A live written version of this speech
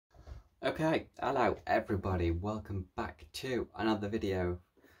Okay, hello everybody, welcome back to another video.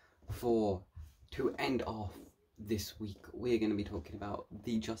 To end off this week, we're going to be talking about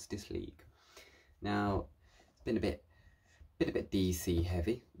the Justice League. Now, it's been a bit DC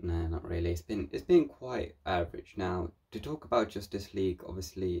heavy. No, not really. It's been quite average. Now, to talk about Justice League,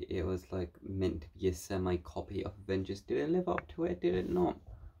 obviously it was like meant to be a semi-copy of Avengers. Did it live up to it? Did it not?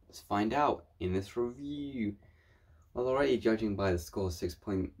 Let's find out in this review. Well, already judging by the score,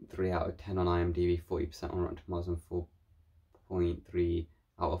 6.3 out of 10 on IMDb, 40% on Rotten Tomatoes, and 4.3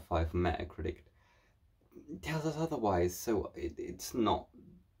 out of 5 on Metacritic, tells us otherwise. So it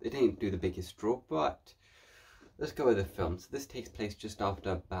didn't do the biggest draw, but let's go with the film. So this takes place just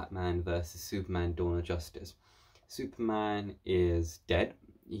after Batman vs Superman: Dawn of Justice. Superman is dead.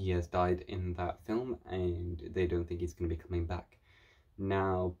 He has died in that film, and they don't think he's going to be coming back.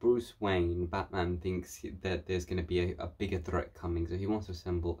 Now, Bruce Wayne, Batman, thinks that there's going to be a bigger threat coming, so he wants to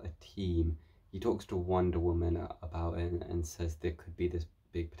assemble a team. He talks to Wonder Woman about it and says there could be this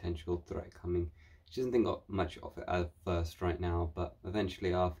big potential threat coming. She doesn't think much of it at first right now, but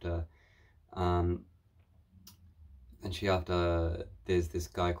eventually after there's this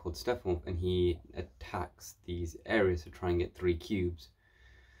guy called Steppenwolf, and he attacks these areas to try and get 3 cubes.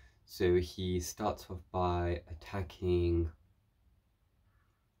 So he starts off by attacking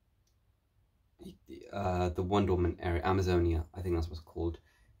the Wonder Woman area, Amazonia, I think that's what's called.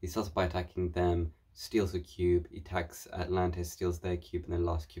 He starts by attacking them, steals a cube, he attacks Atlantis, steals their cube, and then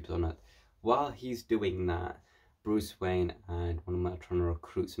last cube's on Earth. While he's doing that, Bruce Wayne and Wonder Woman are trying to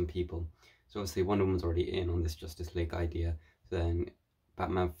recruit some people. So obviously Wonder Woman's already in on this Justice League idea. So then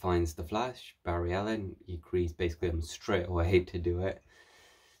Batman finds the Flash, Barry Allen. He agrees basically him straight away to do it.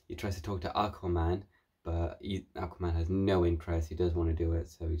 He tries to talk to Aquaman, but Aquaman has no interest. He does want to do it,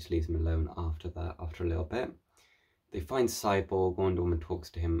 so he just leaves him alone after that, after a little bit. They find Cyborg. Wonder Woman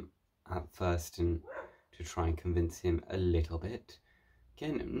talks to him at first and to try and convince him a little bit.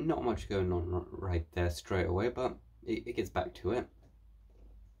 Again, not much going on right there straight away, but it gets back to it.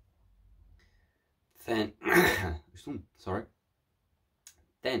 Then, sorry.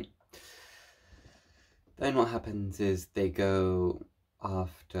 Then what happens is they go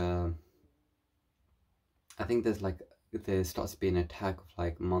after, I think there starts to be an attack of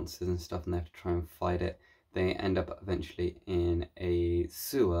like monsters and stuff, and they have to try and fight it. They end up eventually in a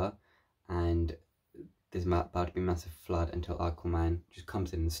sewer, and there's about to be a massive flood until Aquaman just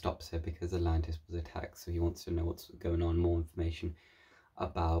comes in and stops it because Atlantis was attacked. So he wants to know what's going on, more information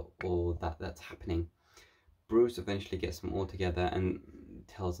about all that's happening. Bruce eventually gets them all together and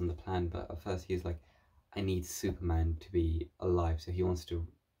tells them the plan, but at first he's like, I need Superman to be alive. So he wants to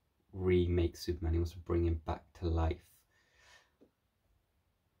remake Superman. He wants to bring him back to life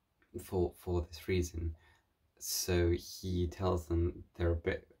for this reason. So he tells them they're a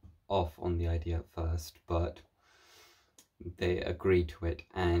bit off on the idea at first, but they agree to it,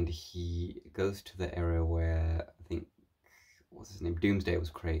 and he goes to the area where I think, what's his name, Doomsday was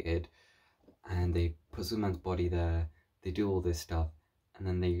created, and they put Superman's body there. They do all this stuff, and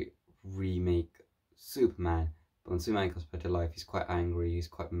then they remake Superman. But when Superman comes back to life, he's quite angry, he's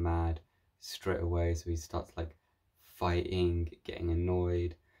quite mad straight away, so he starts like fighting, getting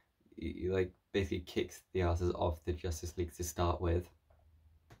annoyed. He like basically kicks the asses off the Justice League to start with.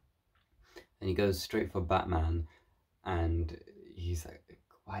 And he goes straight for Batman, and he's like,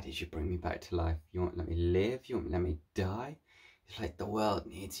 why did you bring me back to life? You won't let me live? You won't let me die? He's like, the world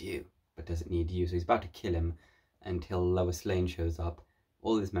needs you, but doesn't need you. So he's about to kill him until Lois Lane shows up.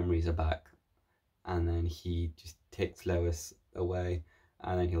 All his memories are back, and then he just takes Lois away,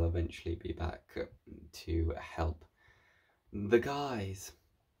 and then he'll eventually be back to help the guys.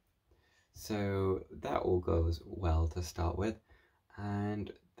 So that all goes well to start with,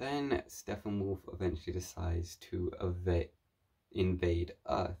 and then Steppenwolf eventually decides to invade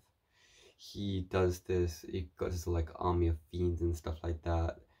Earth. He does this, he got his like army of fiends and stuff like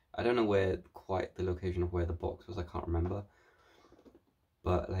that. I don't know where quite the location of where the box was, I can't remember.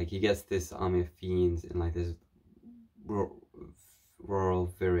 But like he gets this army of fiends in like this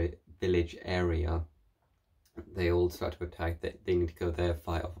rural village area. They all start to attack. They need to go there,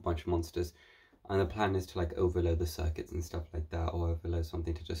 fight off a bunch of monsters. And the plan is to like overload the circuits and stuff like that, or overload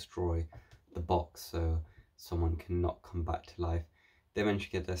something to destroy the box so someone cannot come back to life. They eventually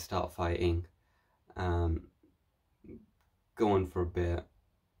get there, start fighting, go on for a bit.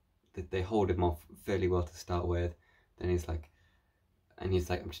 They hold him off fairly well to start with. Then he's like, I'm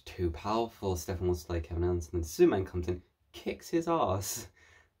just too powerful. Steppenwolf's like Kevin Owens, and then Superman comes in, kicks his ass,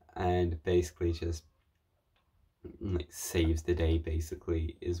 and basically just like saves the day.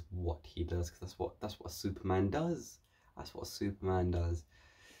 Basically, is what he does, because that's what Superman does. That's what Superman does.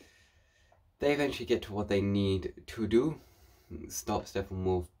 they eventually get to what they need to do. Stop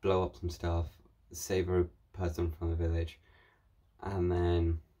Steppenwolf, blow up some stuff, save a person from the village, and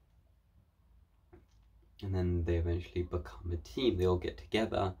then they eventually become a team. They all get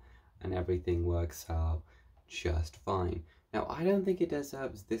together and everything works out just fine. Now, I don't think it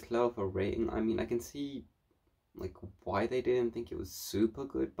deserves this low of a rating. I mean, I can see like why they didn't think it was super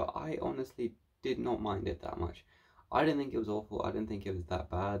good, but I honestly did not mind it that much. I didn't think it was awful. I didn't think it was that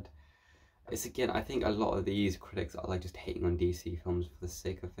bad. It's again, I think a lot of these critics are like just hating on DC films for the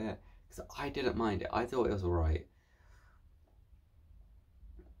sake of it, because I didn't mind it. I thought it was alright.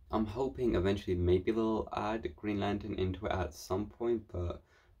 I'm hoping eventually maybe they'll add Green Lantern into it at some point, but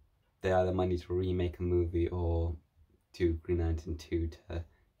they either might need to remake a movie or do Green Lantern 2 to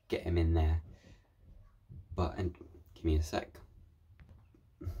get him in there. But, and give me a sec.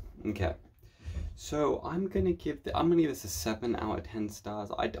 Okay. So I'm gonna give this a 7 out of 10 stars.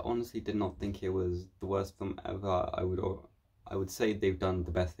 I honestly did not think it was the worst film ever. I would say they've done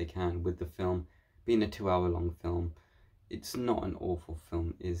the best they can with the film being a 2-hour long film. It's not an awful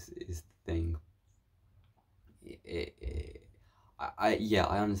film, is the thing. I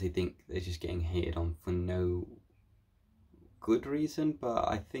honestly think they're just getting hated on for no good reason, but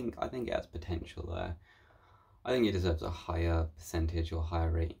I think it has potential there. I think it deserves a higher percentage or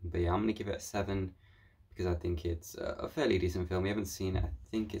higher rating. But yeah, I'm gonna give it a 7 because I think it's a fairly decent film. We haven't seen it. I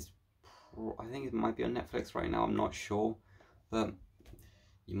think it might be on Netflix right now. I'm not sure, but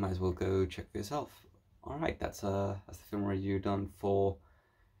you might as well go check for yourself. All right, that's the film review done for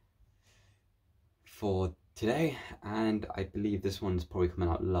today, and I believe this one's probably coming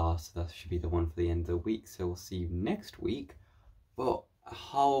out last, so that should be the one for the end of the week. So we'll see you next week for a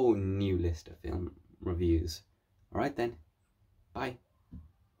whole new list of film reviews. All right then, bye.